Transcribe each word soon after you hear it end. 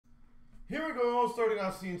Here we go, starting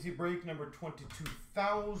off CNC break number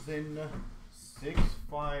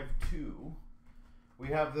 22,652. We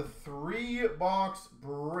have the 3-box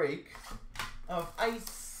break of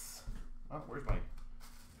ice. Oh, where's my...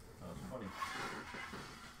 Oh, that's funny.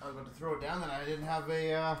 I was about to throw it down, then I didn't have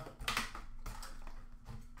a... I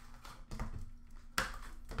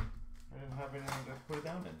didn't have anything to put it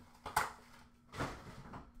down in.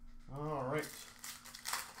 All right.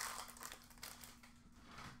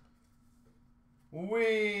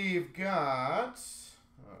 We've got,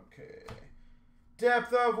 okay,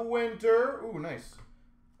 Depth of Winter. Ooh, nice.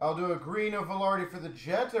 I'll do a green of Velarde for the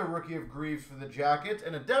Jet, a rookie of Greaves for the Jacket,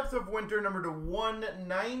 and a Depth of Winter number to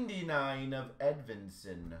 199 of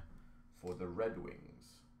Edvinson for the Red Wings.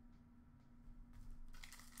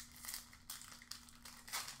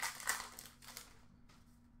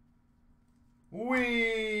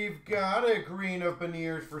 We've got a green of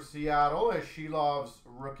Beniers for Seattle, a Shilov's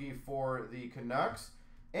rookie for the Canucks,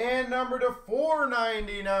 and number to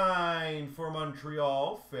 499 for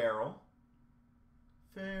Montreal, Farrell.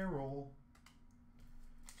 So,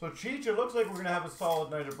 Cheech, it looks like we're going to have a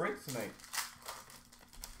solid night of breaks tonight.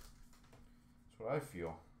 That's what I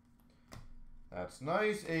feel. That's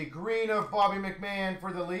nice. A green of Bobby McMahon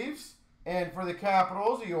for the Leafs, and for the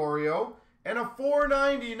Capitals, Iorio. And a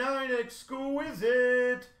 $4.99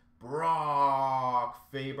 exquisite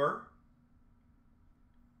Brock Faber.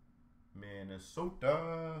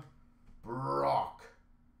 Minnesota Brock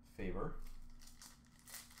Faber.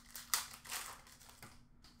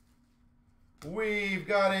 We've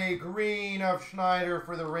got a green of Schneider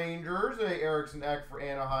for the Rangers, a Eriksson Ek for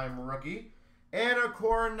Anaheim rookie, and a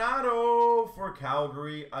Coronado for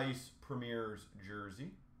Calgary Ice Premier's jersey.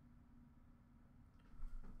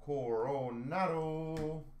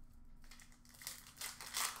 Coronado.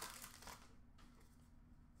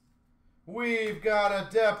 We've got a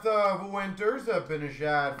Depth of Winters, a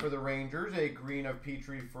Benishad for the Rangers, a green of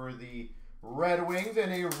Petrie for the Red Wings,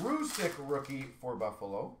 and a Rusick rookie for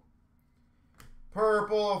Buffalo.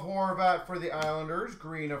 Purple of Horvat for the Islanders,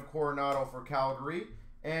 green of Coronado for Calgary,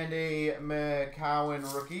 and a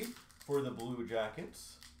McCowan rookie for the Blue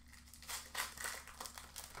Jackets.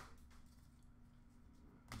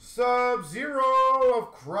 Sub-Zero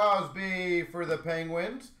of Crosby for the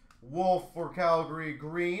Penguins. Wolf for Calgary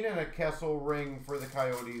green, and a Kessel ring for the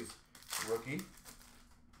Coyotes rookie.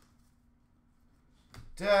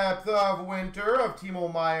 Depth of Winter of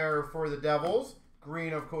Timo Meier for the Devils.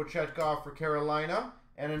 Green of Kochetkov for Carolina,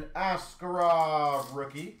 and an Askarov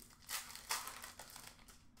rookie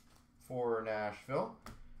for Nashville.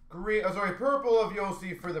 Purple of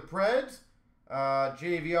Yossi for the Preds.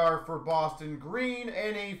 JVR for Boston green,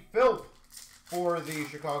 and a Philp for the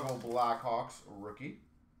Chicago Blackhawks rookie.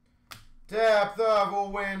 Depth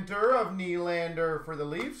of Winter of Nylander for the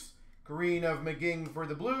Leafs. Green of McGing for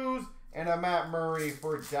the Blues, and a Matt Murray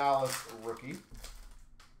for Dallas rookie.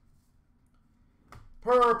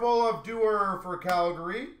 Purple of Dewar for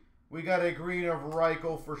Calgary. We got a green of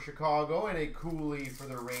Reichel for Chicago, and a Cooley for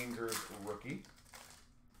the Rangers rookie.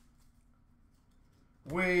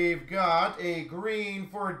 We've got a green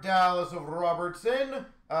for Dallas of Robertson,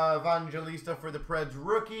 Evangelista for the Preds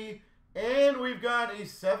rookie, and we've got a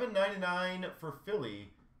 $7.99 for Philly,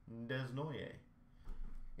 Desnoyers.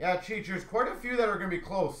 Yeah, Cheech, there's quite a few that are going to be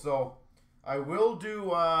close, so I will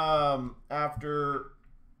do, after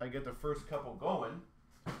I get the first couple going,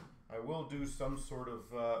 I will do some sort of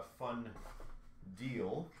fun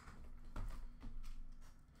deal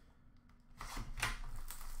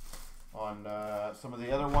on some of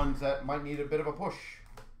the other ones that might need a bit of a push.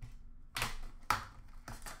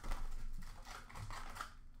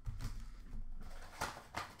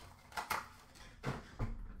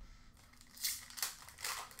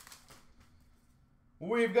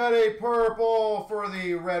 We've got a purple for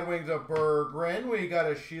the Red Wings of Berggren. We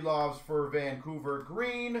got a Shilovs for Vancouver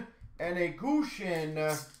green, and a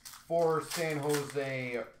Gushin for San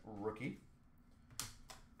Jose rookie.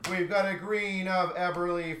 We've got a green of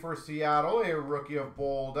Eberle for Seattle, a rookie of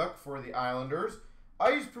Bolduc for the Islanders.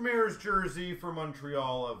 Ice Premier's jersey for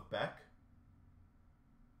Montreal of Beck.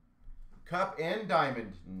 Cup and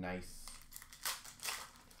Diamond, nice.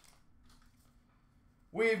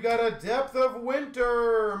 We've got a Depth of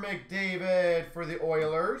Winter McDavid for the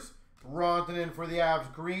Oilers. Rantanen for the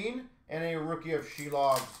Avs green, and a rookie of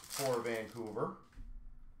Shilovs for Vancouver.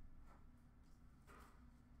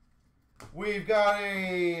 We've got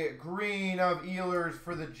a green of Ehlers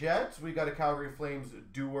for the Jets. We've got a Calgary Flames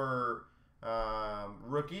Dewar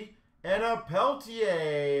rookie. And a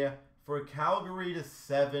Peltier for Calgary to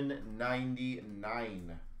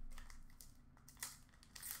 $7.99.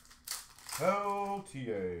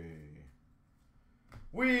 Peltier.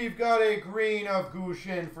 We've got a green of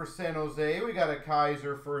Gushin for San Jose. We got a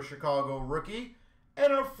Kaiser for Chicago rookie.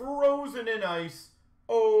 And a Frozen in Ice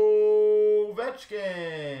Ovechkin.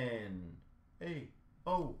 Hey,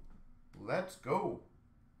 oh, let's go.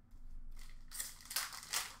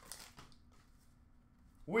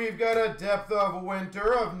 We've got a Depth of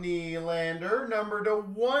Winter of Nylander, number to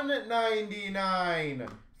 199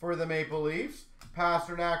 for the Maple Leafs.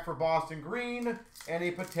 Pasternak for Boston Green, and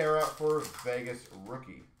a Patera for Vegas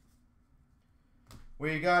rookie.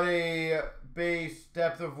 We got a base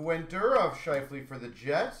Depth of Winter of Scheifele for the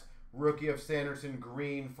Jets, rookie of Sanderson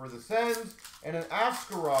Green for the Sens, and an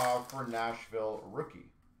Askarov for Nashville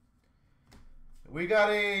rookie. We got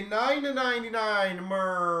a 9/99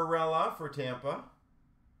 Morella for Tampa.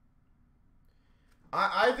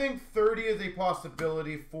 I think 30 is a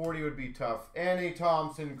possibility, 40 would be tough, and a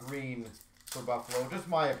Thompson Green for Buffalo. Just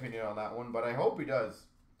my opinion on that one, but I hope he does.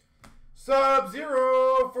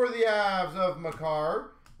 Sub-Zero for the Avs of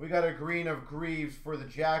Makar. We got a green of Greaves for the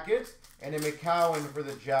Jackets, and a McCowan for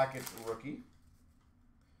the Jackets rookie.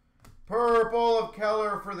 Purple of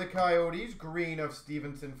Keller for the Coyotes. Green of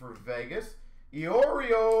Stevenson for Vegas.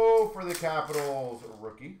 Iorio for the Capitals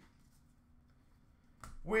rookie.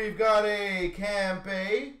 We've got a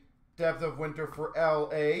Campe, Depth of Winter for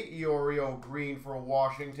LA. Iorio Green for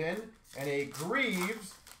Washington. And a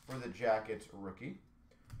Greaves for the Jackets rookie.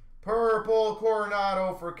 Purple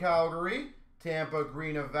Coronado for Calgary. Tampa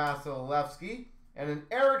Green of Vasilevsky. And an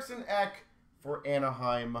Eriksson Ek for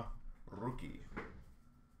Anaheim rookie.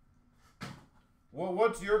 Well,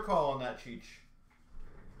 what's your call on that, Cheech?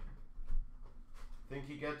 Think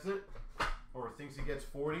he gets it? Or thinks he gets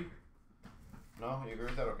 40? No? You agree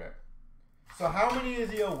with that? Okay. So how many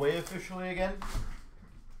is he away officially again?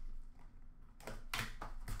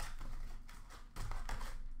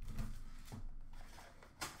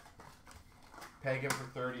 Peg him for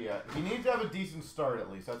 30 yet. He needs to have a decent start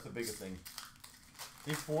at least. That's the biggest thing.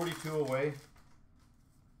 He's 42 away.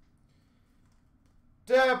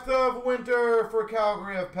 Depth of Winter for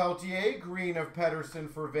Calgary of Peltier. Green of Pedersen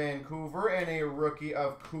for Vancouver. And a rookie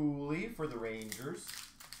of Cooley for the Rangers.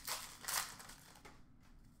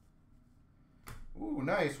 Ooh,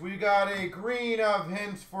 nice. We got a green of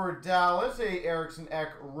Hintz for Dallas. A Eriksson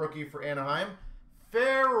Ek rookie for Anaheim.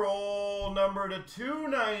 Farrell, number to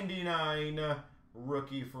 299,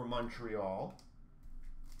 rookie for Montreal.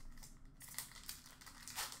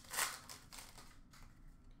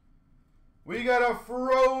 We got a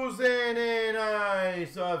Frozen in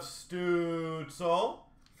Ice of Stützle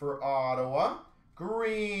for Ottawa.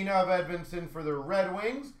 Green of Edmondson for the Red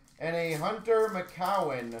Wings. And a Hunter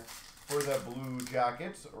McCowan for the Blue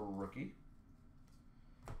Jackets rookie.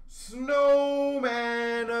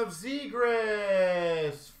 Snowman of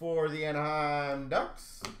Zegras for the Anaheim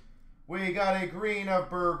Ducks. We got a green of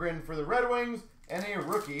Berggren for the Red Wings and a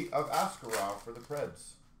rookie of Askarov for the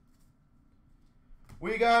Preds.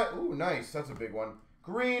 We got, ooh, nice, that's a big one.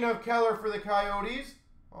 Green of Keller for the Coyotes.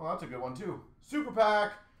 Oh, that's a good one too. Super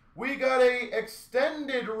Pack. We got a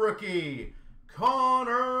extended rookie,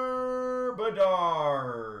 Connor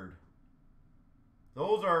Bedard.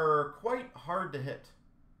 Those are quite hard to hit.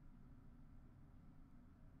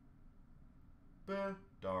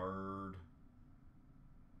 Bedard.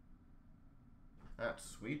 That's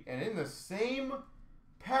sweet. And in the same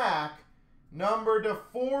pack, number to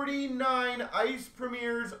 49 Ice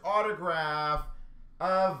Premier's autograph,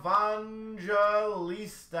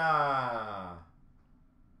 Evangelista.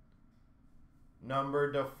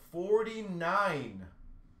 Number to 49,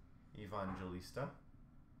 Evangelista.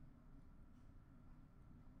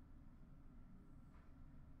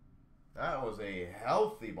 That was a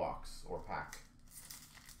healthy box or pack.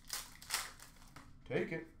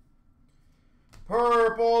 Take it.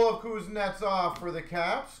 Purple of Kuznetsov for the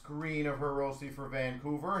Caps. Green of Hirose for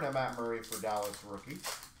Vancouver. And a Matt Murray for Dallas rookie.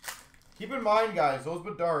 Keep in mind, guys, those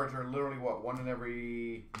Bedards are literally, what, one in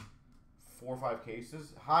every 4 or 5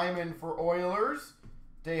 cases. Hyman for Oilers.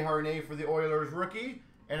 Desharnais for the Oilers rookie.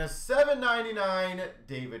 And a $7.99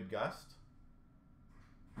 David Gust.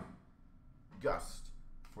 Gust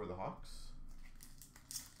for the Hawks.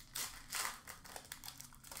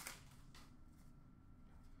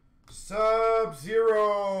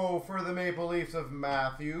 Sub-Zero for the Maple Leafs of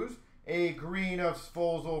Matthews. A green of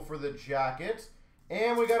Svolzl for the Jackets.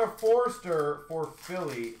 And we got a Forster for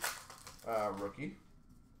Philly rookie.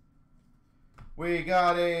 We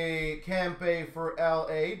got a Campe for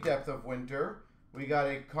LA, Depth of Winter. We got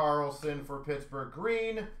a Carlson for Pittsburgh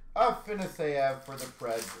green. A Finiseyev for the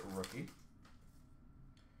Preds rookie.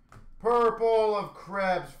 Purple of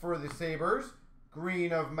Krebs for the Sabres.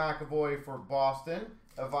 Green of McAvoy for Boston.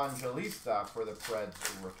 Evangelista for the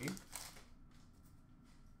Preds rookie.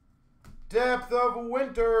 Depth of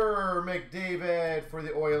Winter, McDavid for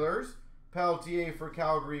the Oilers. Peltier for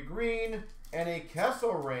Calgary green. And a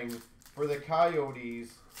Kessel ring for the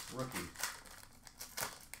Coyotes rookie.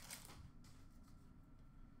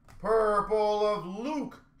 Purple of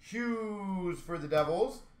Luke Hughes for the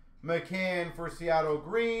Devils. McCann for Seattle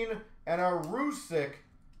green. And a Rusick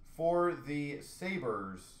for the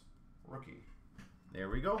Sabres rookie. There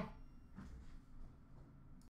we go.